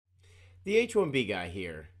The H1B guy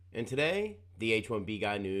here, and today, the H1B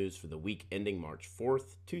guy news for the week ending March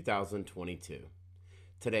 4th, 2022.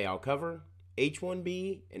 Today I'll cover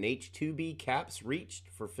H1B and H2B caps reached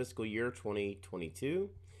for fiscal year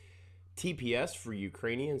 2022, TPS for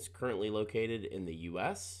Ukrainians currently located in the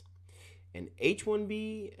US, and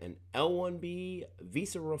H1B and L1B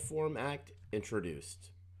Visa Reform Act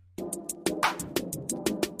introduced.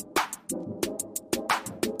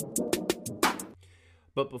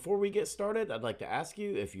 But before we get started, I'd like to ask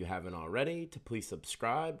you, if you haven't already, to please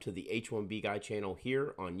subscribe to the H1B Guy channel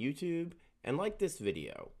here on YouTube and like this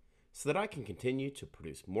video so that I can continue to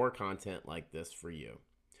produce more content like this for you.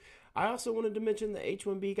 I also wanted to mention that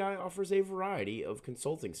H1B Guy offers a variety of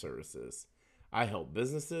consulting services. I help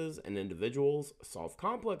businesses and individuals solve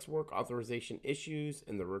complex work authorization issues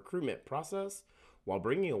in the recruitment process while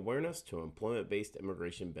bringing awareness to employment-based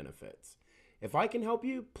immigration benefits. If I can help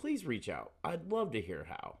you, please reach out. I'd love to hear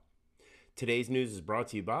how. Today's news is brought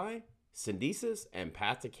to you by Syndesis and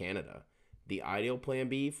Path to Canada, the ideal plan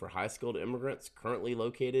B for high-skilled immigrants currently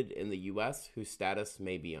located in the U.S. whose status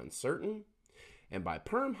may be uncertain, and by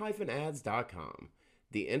perm-ads.com,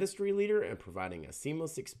 the industry leader in providing a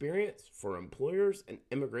seamless experience for employers and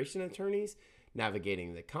immigration attorneys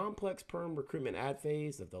navigating the complex perm recruitment ad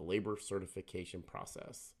phase of the labor certification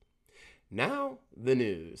process. Now, the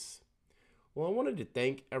news. Well, I wanted to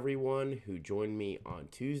thank everyone who joined me on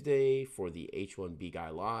Tuesday for the H1B Guy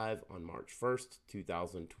Live on March 1st,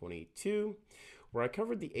 2022, where I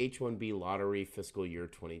covered the H1B Lottery Fiscal Year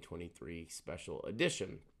 2023 Special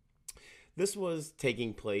Edition. This was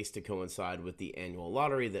taking place to coincide with the annual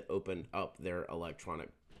lottery that opened up their electronic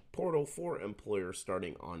portal for employers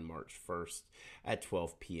starting on March 1st at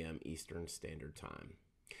 12 p.m. Eastern Standard Time.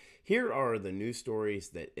 Here are the news stories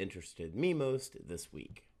that interested me most this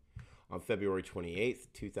week. On February 28th,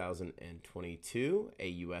 2022,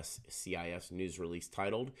 a USCIS news release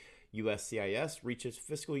titled, USCIS reaches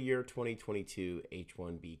fiscal year 2022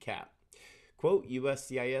 H1B cap. Quote,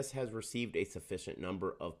 USCIS has received a sufficient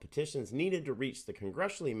number of petitions needed to reach the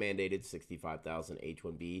congressionally mandated 65,000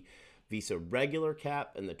 H1B visa regular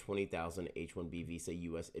cap and the 20,000 H1B visa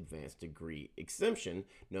U.S. advanced degree exemption,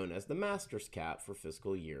 known as the master's cap for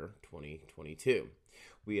fiscal year 2022.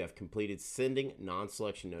 We have completed sending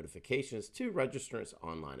non-selection notifications to registrants'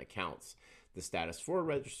 online accounts. The status for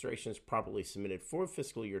registrations properly submitted for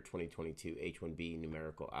fiscal year 2022 H1B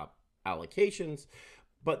numerical allocations,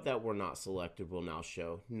 but that were not selected will now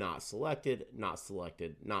show not selected,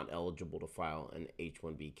 not eligible to file an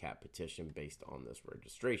H1B cap petition based on this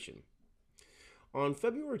registration. On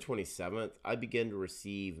February 27th, I began to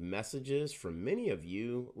receive messages from many of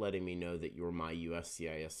you letting me know that your My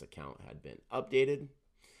USCIS account had been updated.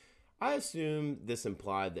 I assume this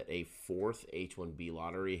implied that a fourth H1B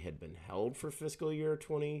lottery had been held for fiscal year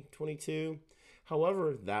 2022.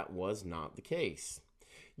 However, that was not the case.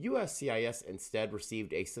 USCIS instead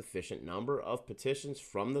received a sufficient number of petitions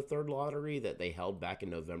from the third lottery that they held back in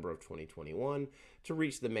November of 2021 to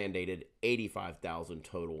reach the mandated 85,000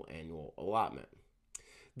 total annual allotment.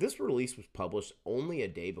 This release was published only a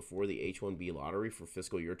day before the H1B lottery for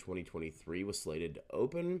fiscal year 2023 was slated to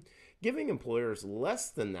open, giving employers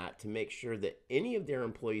less than that to make sure that any of their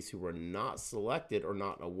employees who were not selected or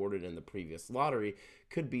not awarded in the previous lottery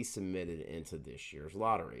could be submitted into this year's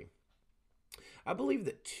lottery. I believe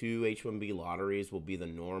that 2 H1B lotteries will be the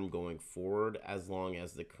norm going forward as long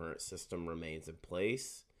as the current system remains in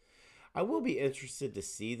place. I will be interested to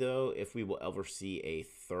see, though, if we will ever see a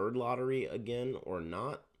third lottery again or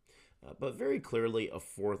not, but very clearly a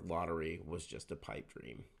fourth lottery was just a pipe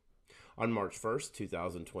dream. On March 1st,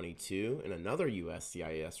 2022, in another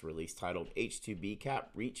USCIS release titled H2B cap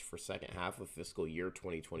reach for second half of fiscal year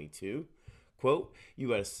 2022, quote,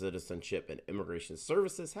 U.S. Citizenship and Immigration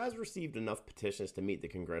Services has received enough petitions to meet the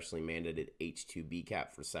congressionally mandated H2B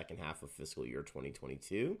cap for second half of fiscal year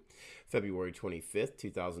 2022. February 25th,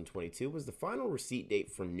 2022 was the final receipt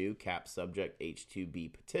date for new cap subject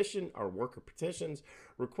H2B petition or worker petitions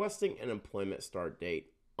requesting an employment start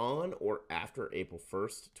date on or after April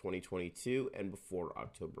 1st, 2022 and before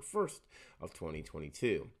October 1st of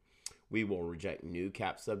 2022. We will reject new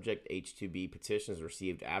cap subject H2B petitions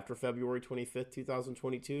received after February 25th,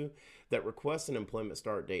 2022 that request an employment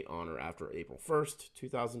start date on or after April 1st,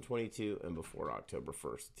 2022 and before October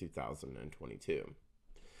 1st, 2022.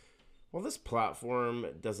 While this platform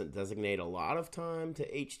doesn't designate a lot of time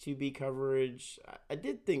to H2B coverage, I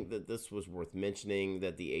did think that this was worth mentioning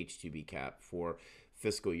that the H2B cap for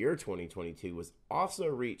fiscal year 2022 was also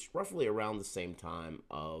reached roughly around the same time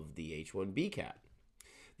of the H1B cap.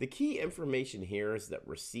 The key information here is that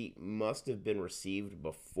receipt must have been received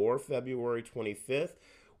before February 25th,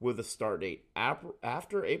 with a start date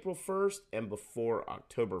after April 1st and before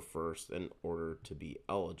October 1st in order to be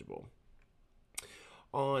eligible.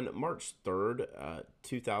 On March 3rd,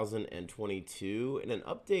 2022, in an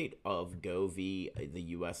update of Go-V, the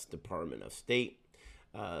U.S. Department of State,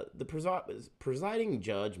 the presiding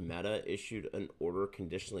judge Mehta issued an order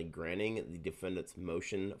conditionally granting the defendant's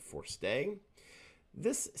motion for stay.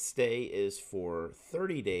 This stay is for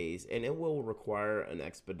 30 days, and it will require an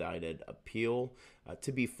expedited appeal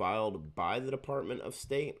to be filed by the Department of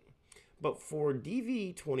State. But for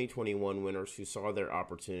DV 2021 winners who saw their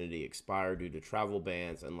opportunity expire due to travel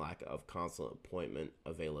bans and lack of consulate appointment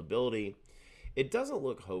availability, it doesn't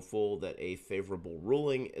look hopeful that a favorable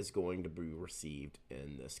ruling is going to be received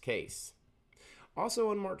in this case.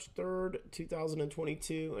 Also on March 3rd,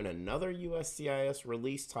 2022, in another USCIS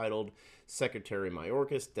release titled Secretary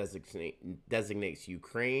Mayorkas designates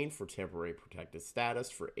Ukraine for temporary protected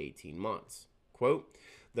status for 18 months. Quote,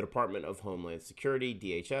 the Department of Homeland Security,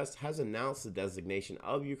 DHS, has announced the designation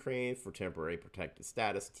of Ukraine for temporary protected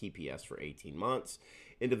status, TPS, for 18 months.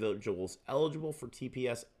 Individuals eligible for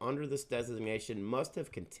TPS under this designation must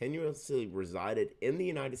have continuously resided in the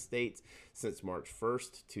United States since March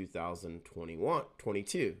 1st,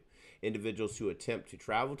 2022. Individuals who attempt to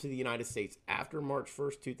travel to the United States after March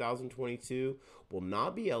 1st, 2022 will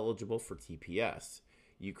not be eligible for TPS.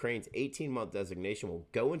 Ukraine's 18-month designation will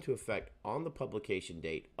go into effect on the publication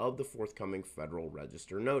date of the forthcoming Federal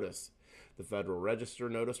Register Notice. The Federal Register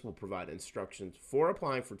Notice will provide instructions for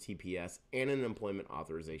applying for TPS and an Employment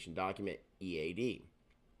Authorization Document, EAD.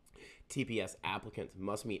 TPS applicants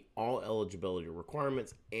must meet all eligibility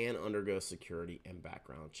requirements and undergo security and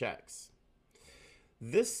background checks.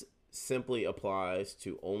 This simply applies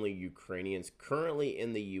to only Ukrainians currently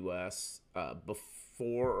in the U.S.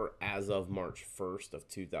 Before or as of March 1st of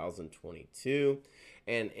 2022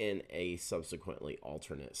 and in a subsequently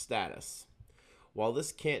alternate status. While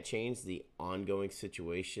this can't change the ongoing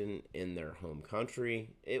situation in their home country,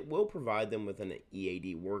 it will provide them with an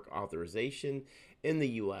EAD work authorization in the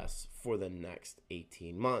U.S. for the next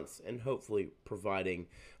 18 months and hopefully providing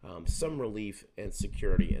some relief and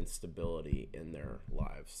security and stability in their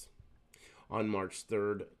lives. On March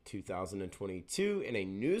 3rd, 2022, in a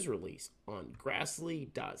news release on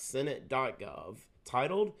grassley.senate.gov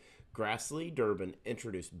titled, Grassley-Durbin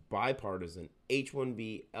introduced bipartisan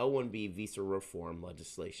H1B L1B visa reform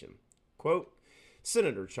legislation. Quote,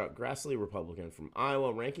 Senator Chuck Grassley, Republican from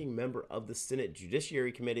Iowa, ranking member of the Senate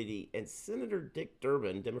Judiciary Committee, and Senator Dick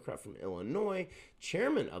Durbin, Democrat from Illinois,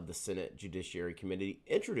 chairman of the Senate Judiciary Committee,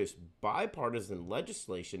 introduced bipartisan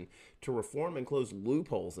legislation to reform and close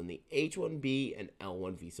loopholes in the H1B and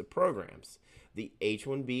L1 visa programs. The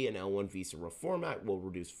H1B and L1 Visa Reform Act will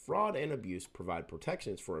reduce fraud and abuse, provide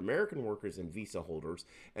protections for American workers and visa holders,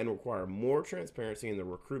 and require more transparency in the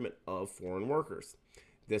recruitment of foreign workers.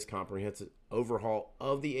 This comprehensive overhaul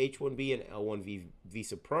of the H1B and L1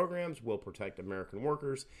 visa programs will protect American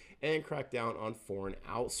workers and crack down on foreign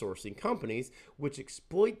outsourcing companies which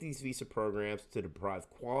exploit these visa programs to deprive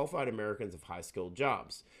qualified Americans of high-skilled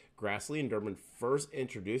jobs. Grassley and Durbin first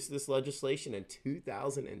introduced this legislation in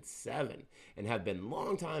 2007 and have been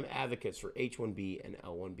longtime advocates for H1B and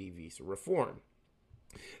L1B visa reform.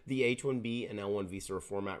 The H-1B and L-1 Visa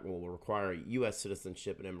Reform Act will require U.S.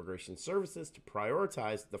 Citizenship and Immigration Services to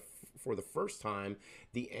prioritize, for the first time,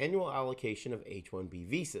 the annual allocation of H-1B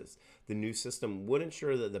visas. The new system would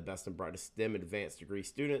ensure that the best and brightest STEM advanced degree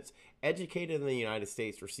students educated in the United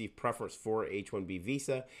States receive preference for H-1B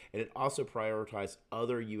visa, and it also prioritized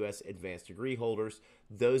other U.S. advanced degree holders,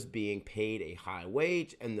 those being paid a high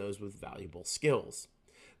wage and those with valuable skills.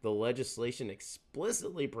 The legislation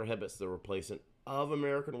explicitly prohibits the replacement of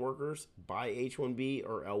American workers by H-1B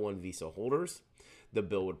or L-1 visa holders. The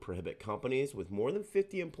bill would prohibit companies with more than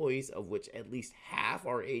 50 employees, of which at least half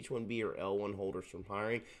are H-1B or L-1 holders, from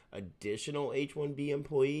hiring additional H-1B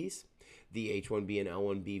employees. The H-1B and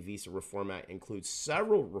L-1B Visa Reform Act includes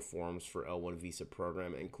several reforms for L-1 visa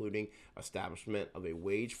program, including establishment of a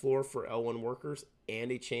wage floor for L-1 workers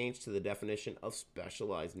and a change to the definition of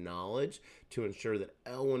specialized knowledge to ensure that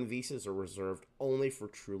L-1 visas are reserved only for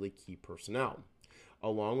truly key personnel.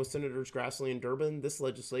 Along with Senators Grassley and Durbin, this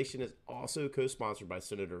legislation is also co-sponsored by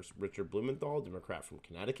Senators Richard Blumenthal, Democrat from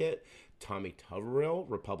Connecticut, Tommy Tuberville,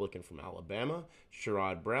 Republican from Alabama,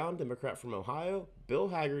 Sherrod Brown, Democrat from Ohio, Bill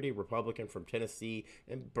Hagerty, Republican from Tennessee,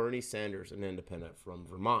 and Bernie Sanders, an independent from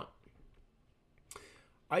Vermont.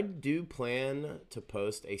 I do plan to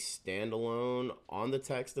post a standalone on the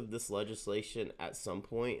text of this legislation at some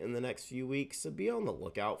point in the next few weeks, so be on the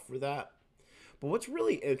lookout for that. But what's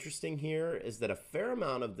really interesting here is that a fair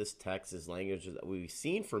amount of this text is language that we've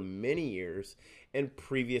seen for many years in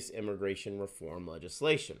previous immigration reform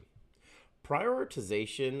legislation.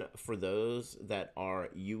 Prioritization for those that are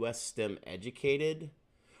U.S. STEM educated,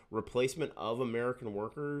 replacement of American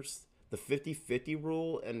workers, the 50-50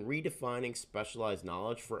 rule, and redefining specialized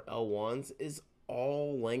knowledge for L1s is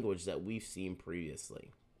all language that we've seen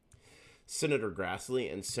previously. Senator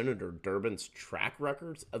Grassley and Senator Durbin's track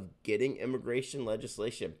records of getting immigration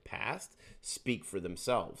legislation passed speak for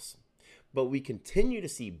themselves. But we continue to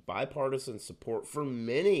see bipartisan support for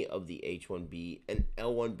many of the H1B and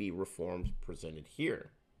L1B reforms presented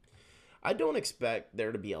here. I don't expect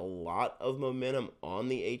there to be a lot of momentum on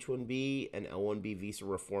the H1B and L1B Visa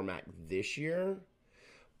Reform Act this year,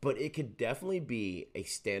 but it could definitely be a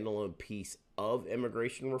standalone piece of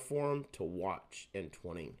immigration reform to watch in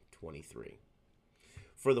 2023.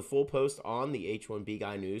 For the full post on the H1B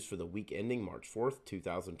Guy news for the week ending March 4th,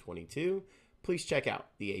 2022, please check out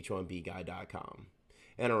the H1BGuy.com.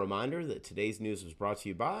 And a reminder that today's news was brought to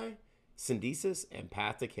you by Syndesus and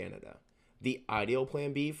Path to Canada, the ideal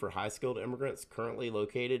plan B for high-skilled immigrants currently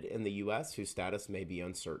located in the U.S. whose status may be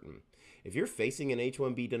uncertain. If you're facing an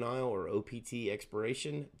H1B denial or OPT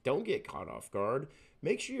expiration, don't get caught off guard.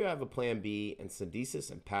 Make sure you have a plan B, and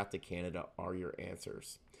Syndesus and Path to Canada are your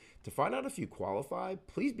answers. To find out if you qualify,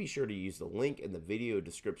 please be sure to use the link in the video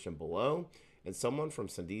description below, and someone from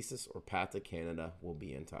Syndesus or Path to Canada will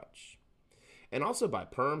be in touch. And also by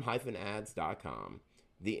perm-ads.com,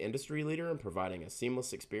 the industry leader in providing a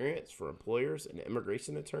seamless experience for employers and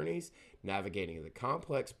immigration attorneys navigating the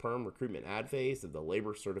complex perm recruitment ad phase of the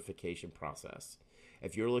labor certification process.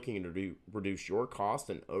 If you're looking to reduce your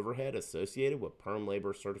cost and overhead associated with perm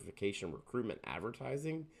labor certification recruitment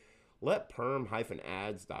advertising, let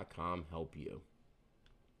perm-ads.com help you.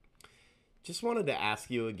 Just wanted to ask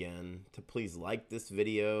you again to please like this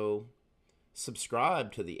video,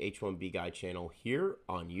 subscribe to the H1B Guy channel here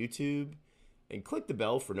on YouTube, and click the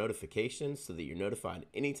bell for notifications so that you're notified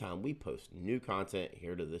anytime we post new content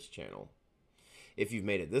here to this channel. If you've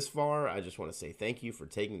made it this far, I just want to say thank you for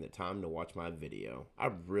taking the time to watch my video. I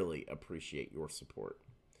really appreciate your support.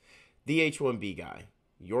 The H1B Guy,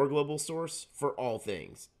 your global source for all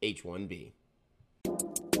things H1B.